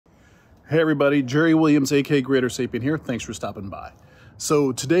Hey everybody, Jerry Williams, aka Greater Sapien here. Thanks for stopping by.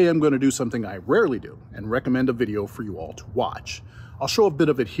 So today I'm going to do something I rarely do and recommend a video for you all to watch. I'll show a bit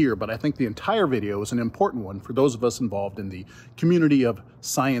of it here, but I think the entire video is an important one for those of us involved in the community of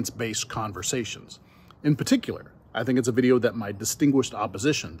science-based conversations. In particular, I think it's a video that my distinguished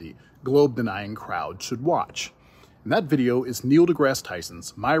opposition, the globe-denying crowd, should watch. And that video is Neil deGrasse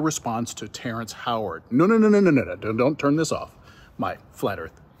Tyson's My Response to Terrence Howard. No, don't turn this off. My flat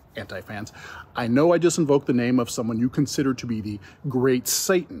earth anti-fans. I know I just invoked the name of someone you consider to be the Great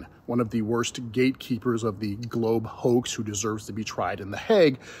Satan, one of the worst gatekeepers of the globe hoax who deserves to be tried in The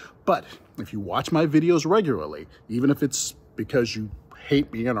Hague, but if you watch my videos regularly, even if it's because you hate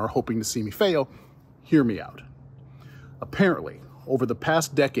me and are hoping to see me fail, hear me out. Apparently, over the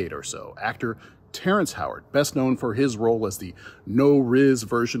past decade or so, actor Terrence Howard, best known for his role as the no-riz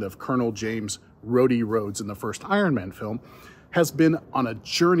version of Colonel James Rhodey Rhodes in the first Iron Man film, has been on a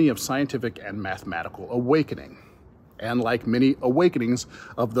journey of scientific and mathematical awakening. And like many awakenings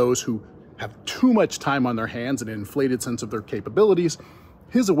of those who have too much time on their hands and an inflated sense of their capabilities,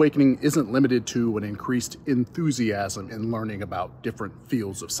 his awakening isn't limited to an increased enthusiasm in learning about different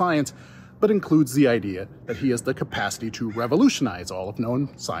fields of science, but includes the idea that he has the capacity to revolutionize all of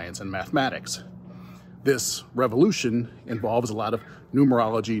known science and mathematics. This revolution involves a lot of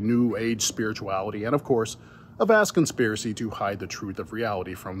numerology, new age spirituality, and of course, a vast conspiracy to hide the truth of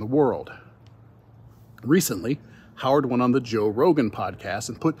reality from the world. Recently, Howard went on the Joe Rogan podcast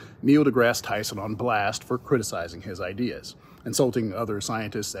and put Neil deGrasse Tyson on blast for criticizing his ideas, insulting other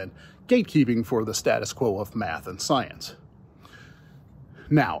scientists, and gatekeeping for the status quo of math and science.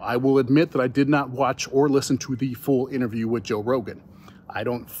 Now, I will admit that I did not watch or listen to the full interview with Joe Rogan. I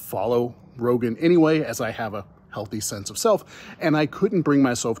don't follow Rogan anyway, as I have a healthy sense of self, and I couldn't bring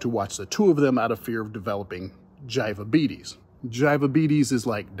myself to watch the two of them out of fear of developing jivabetes. Jivabetes is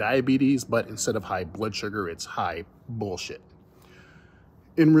like diabetes, but instead of high blood sugar, it's high bullshit.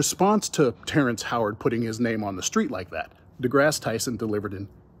 In response to Terrence Howard putting his name on the street like that, deGrasse Tyson delivered an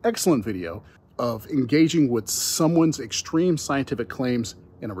excellent video of engaging with someone's extreme scientific claims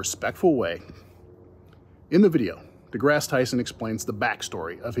in a respectful way. In the video, deGrasse Tyson explains the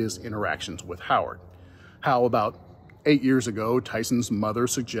backstory of his interactions with Howard. How about 8 years ago, Tyson's mother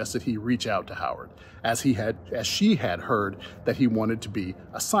suggested he reach out to Howard, as she had heard that he wanted to be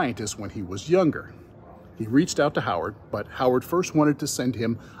a scientist when he was younger. He reached out to Howard, but Howard first wanted to send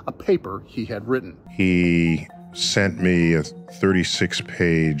him a paper he had written. He sent me a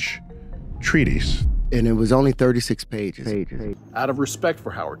 36-page treatise. And it was only 36 pages. Out of respect for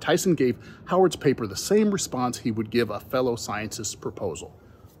Howard, Tyson gave Howard's paper the same response he would give a fellow scientist's proposal,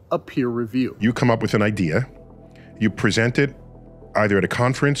 a peer review. You come up with an idea, you present it either at a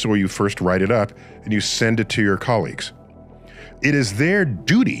conference or you first write it up and you send it to your colleagues. It is their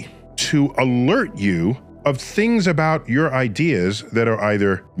duty to alert you of things about your ideas that are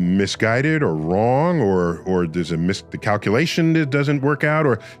either misguided or wrong, or there's the calculation that doesn't work out,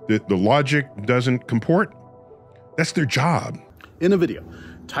 or the logic doesn't comport. That's their job. In a video,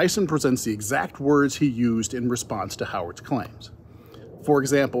 Tyson presents the exact words he used in response to Howard's claims. For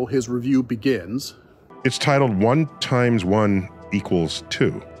example, his review begins, it's titled 1 × 1 =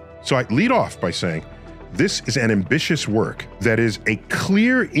 2. So I lead off by saying, this is an ambitious work that is a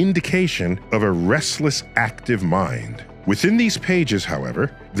clear indication of a restless, active mind. Within these pages,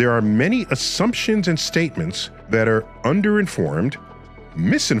 however, there are many assumptions and statements that are underinformed,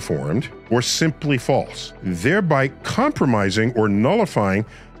 misinformed, or simply false, thereby compromising or nullifying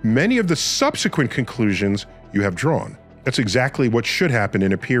many of the subsequent conclusions you have drawn. That's exactly what should happen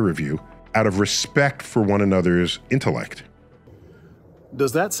in a peer review, out of respect for one another's intellect.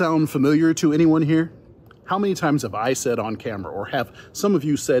 Does that sound familiar to anyone here? How many times have I said on camera, or have some of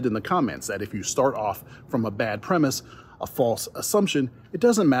you said in the comments, that if you start off from a bad premise, a false assumption, it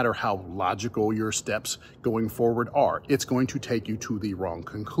doesn't matter how logical your steps going forward are, it's going to take you to the wrong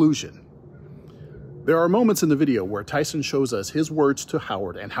conclusion. There are moments in the video where Tyson shows us his words to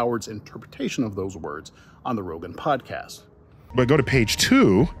Howard and Howard's interpretation of those words on the Rogan podcast. But go to page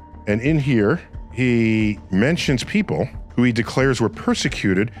 2, and in here, he mentions people who he declares were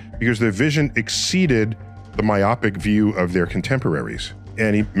persecuted because their vision exceeded the myopic view of their contemporaries.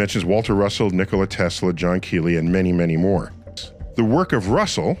 And he mentions Walter Russell, Nikola Tesla, John Keely, and many, many more. The work of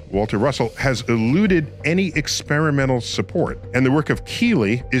Walter Russell, has eluded any experimental support, and the work of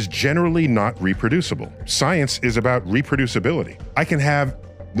Keely is generally not reproducible. Science is about reproducibility. I can have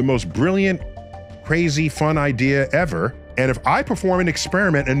the most brilliant, crazy, fun idea ever, and if I perform an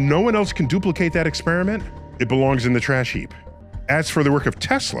experiment and no one else can duplicate that experiment, it belongs in the trash heap. As for the work of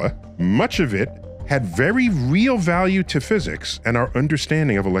Tesla, much of it had very real value to physics and our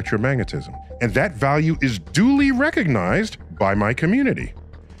understanding of electromagnetism. And that value is duly recognized by my community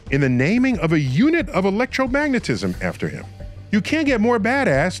in the naming of a unit of electromagnetism after him. You can't get more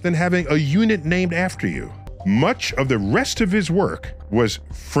badass than having a unit named after you. Much of the rest of his work was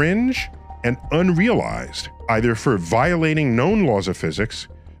fringe and unrealized, either for violating known laws of physics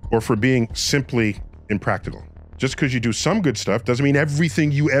or for being simply impractical. Just because you do some good stuff doesn't mean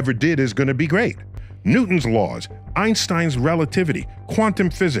everything you ever did is going to be great. Newton's laws, Einstein's relativity,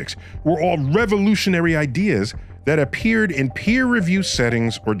 quantum physics were all revolutionary ideas that appeared in peer-review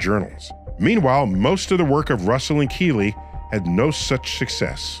settings or journals. Meanwhile, most of the work of Russell and Keeley had no such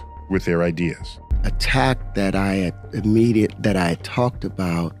success with their ideas. Attack that I had talked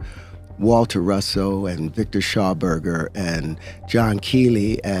about Walter Russell and Victor Schauberger and John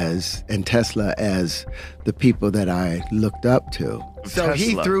Keeley and Tesla as the people that I looked up to. So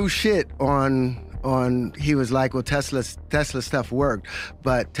he threw shit on he was like, well, Tesla stuff worked,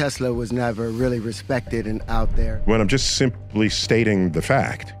 but Tesla was never really respected and out there. When I'm just simply stating the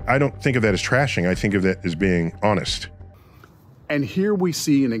fact, I don't think of that as trashing. I think of that as being honest. And here we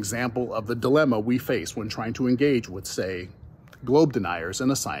see an example of the dilemma we face when trying to engage with, say, globe deniers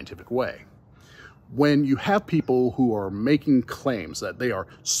in a scientific way. When you have people who are making claims that they are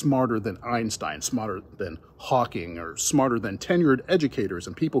smarter than Einstein, smarter than Hawking, or smarter than tenured educators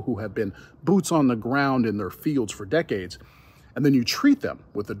and people who have been boots on the ground in their fields for decades, and then you treat them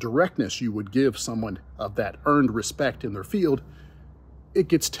with the directness you would give someone of that earned respect in their field, it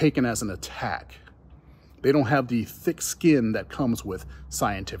gets taken as an attack. They don't have the thick skin that comes with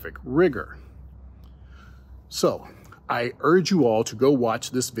scientific rigor. So, I urge you all to go watch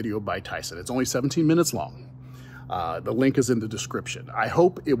this video by Tyson. It's only 17 minutes long. The link is in the description. I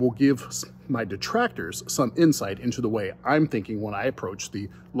hope it will give my detractors some insight into the way I'm thinking when I approach the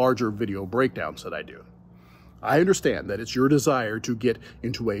larger video breakdowns that I do. I understand that it's your desire to get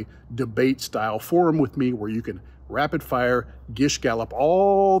into a debate-style forum with me where you can rapid-fire, gish-gallop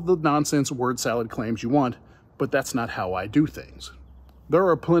all the nonsense word salad claims you want, but that's not how I do things. There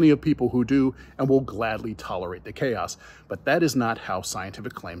are plenty of people who do and will gladly tolerate the chaos, but that is not how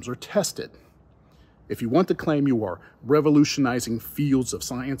scientific claims are tested. If you want to claim you are revolutionizing fields of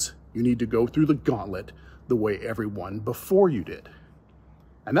science, you need to go through the gauntlet the way everyone before you did.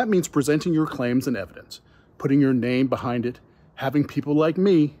 And that means presenting your claims and evidence, putting your name behind it, having people like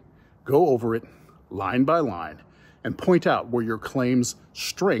me go over it line by line and point out where your claims'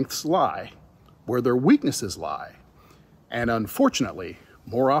 strengths lie, where their weaknesses lie, and unfortunately,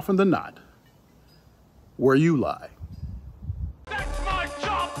 more often than not, where you lie. That's my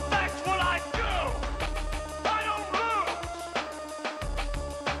job, that's what I do! I don't lose!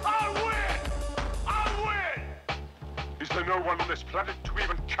 I win! Is there no one on this planet to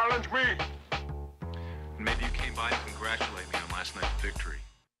even challenge me? Maybe you came by to congratulate me on last night's victory.